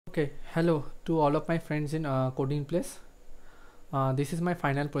Okay, hello to all of my friends in coding place. This is my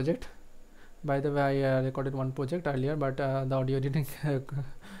final project. By the way, I recorded one project earlier, but the audio didn't,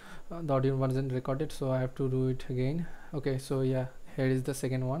 the audio wasn't recorded, so I have to do it again. Okay, so yeah, here is the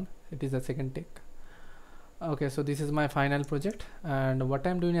second one. It is the second take. Okay, so this is my final project, and what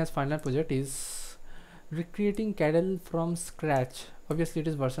I'm doing as final project is recreating Karel from scratch. Obviously, it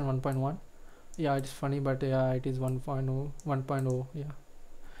is version 1.1. Yeah, it's funny, but yeah, it is 1.0, 1.0. Yeah.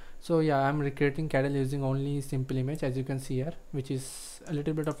 So yeah, I'm recreating Karel using only Simpleimage, as you can see here, which is a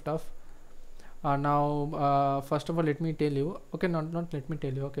little bit of tough. Now, first of all, let me tell you. Okay, not let me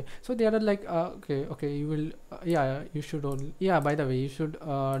tell you. Okay, so there are like okay, you will yeah, you should only, yeah. By the way, you should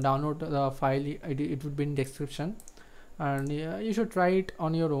download the file. It would be in description, and yeah, you should try it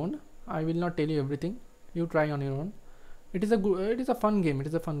on your own. I will not tell you everything. You try on your own. It is a good. It is a fun game. It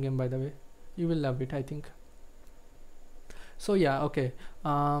is a fun game, by the way. You will love it, I think. So yeah, okay,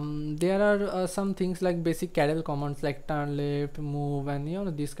 there are some things like basic Karel commands like turn left, move,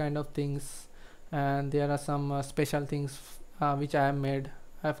 and these kind of things. And there are some special things which I have made.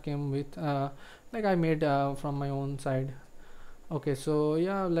 I've came with like I made from my own side. Okay, so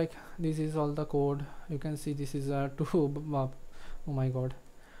yeah, like this is all the code. You can see this is oh my god,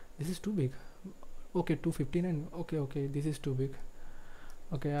 this is too big. Okay, 259. Okay, this is too big.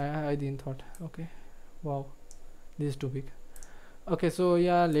 Okay, I didn't thought. Okay, wow, this is too big. Okay, so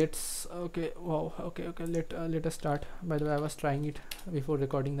yeah, let's okay, wow, okay, let us start. By the way, I was trying it before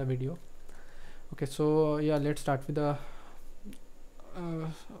recording the video. Okay, so yeah, let's start with the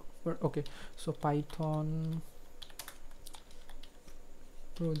okay, so Python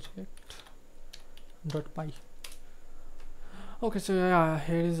project dot py. Okay, so yeah,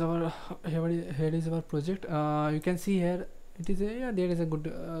 here is our project. You can see here it is a, yeah, there is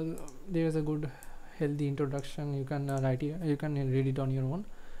a good healthy introduction. You can write it, you can read it on your own.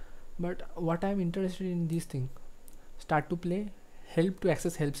 But what I'm interested in this thing: start to play, help to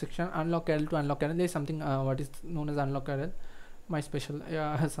access help section, unlock Karel to unlock Karel. There is something what is known as unlock Karel. My special,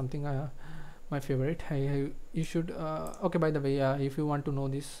 yeah, something my favorite. You should okay. By the way, if you want to know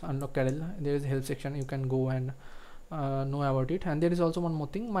this unlock Karel, there is a help section. You can go and know about it. And there is also one more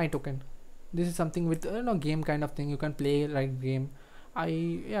thing, my token. This is something with game kind of thing. You can play like game.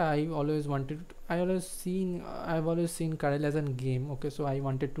 I've always seen Karel as a game. Okay, so I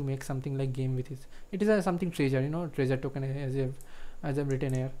wanted to make something like game with it is a something treasure, treasure token, as I've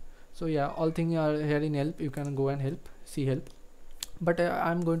written here. So yeah, all things are here in help. You can go and see help, but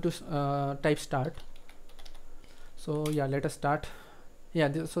I'm going to type start. So yeah, let us start.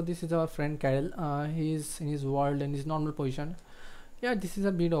 Yeah, so this is our friend Karel. He is in his world and his normal position. Yeah, this is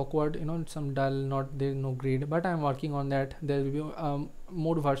a bit awkward, some dull, not there, no grid, but I'm working on that. There will be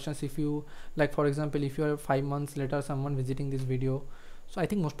more versions. If you like, for example, if you are 5 months later someone visiting this video, so I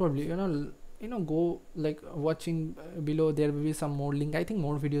think most probably go like watching below, there will be some more link. I think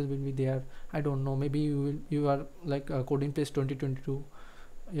more videos will be there. I don't know, maybe you are like coding place 2022.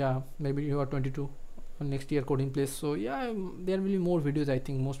 Yeah, maybe you are 22 next year coding place. So yeah, there will be more videos, I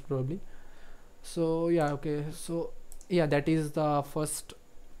think, most probably. So yeah, okay, so yeah, that is the first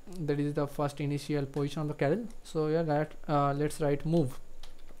initial position of the Karel. So yeah, that let's write move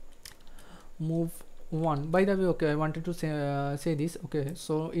 1. By the way, okay, I wanted to say this. Okay,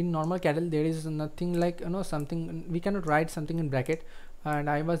 so in normal Karel there is nothing like something, we cannot write something in bracket, and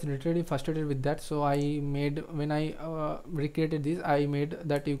I was literally frustrated with that. So I made, when I recreated this, I made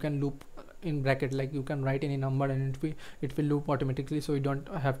that you can loop in bracket, like you can write any number and it will loop automatically, so you don't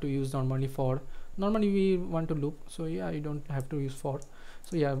have to use normally for. Normally we want to loop, so yeah, you don't have to use for.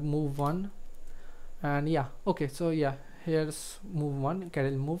 So yeah, move 1, and yeah, okay, so yeah, here's move 1.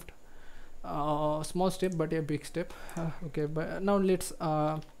 Karel moved. Small step but a big step. Okay, but now let's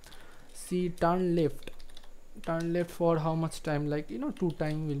see turn left for how much time, like 2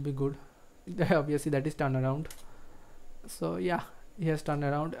 time will be good. Obviously that is turn around. So yeah, he has turned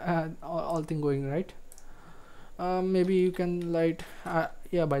around, all thing going right. Maybe you can light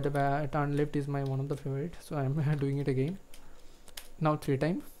yeah, by the way, turn left is my one of the favorite, so I'm doing it again now 3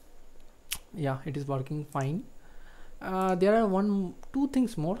 times. Yeah, it is working fine. There are two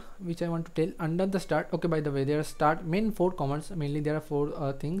things more which I want to tell under the start. Okay, by the way, there are start main 4 commands. Mainly there are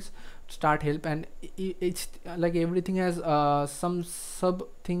 4 things: start, help, and it's like everything has some sub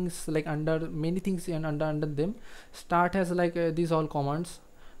things like under many things, and under them. Start has like these all commands.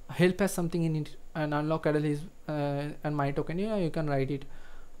 Help has something in it, and unlock Karel is and my token. Yeah, you can write it.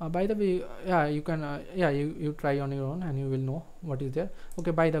 By the way, yeah, you can yeah, you try on your own and you will know what is there.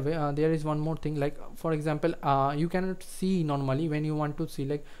 Okay, by the way, there is one more thing, like for example, you cannot see normally when you want to see,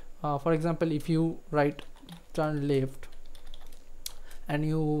 like for example, if you write turn left and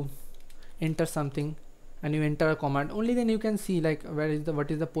you enter something, and you enter a command, only then you can see like where is the,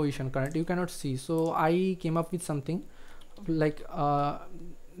 what is the position current. You cannot see. So I came up with something like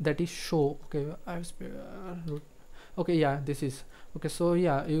that is show. Okay, okay, yeah, this is okay. So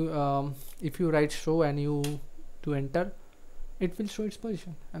yeah, you if you write show and you to enter, it will show its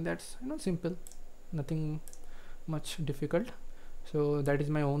position, and that's, you know, simple, nothing much difficult. So that is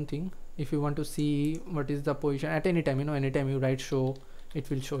my own thing. If you want to see what is the position at any time, you know, anytime you write show, it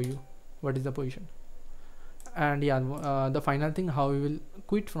will show you what is the position. And yeah, the final thing, how we will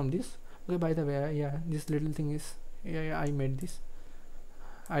quit from this. Okay, by the way, yeah, this little thing is, yeah, I made this,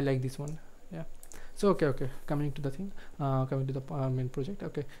 I like this one. Yeah. So okay, coming to the thing, coming to the main project.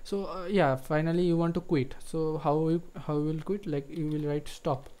 Okay, so yeah, finally you want to quit. So how you will quit? Like you will write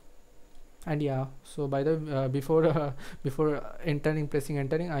stop. And yeah, so by the before before entering, pressing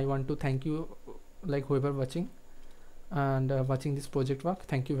entering, I want to thank you, like whoever watching and watching this project work.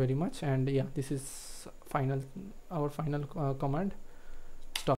 Thank you very much. And yeah, this is final, our final command.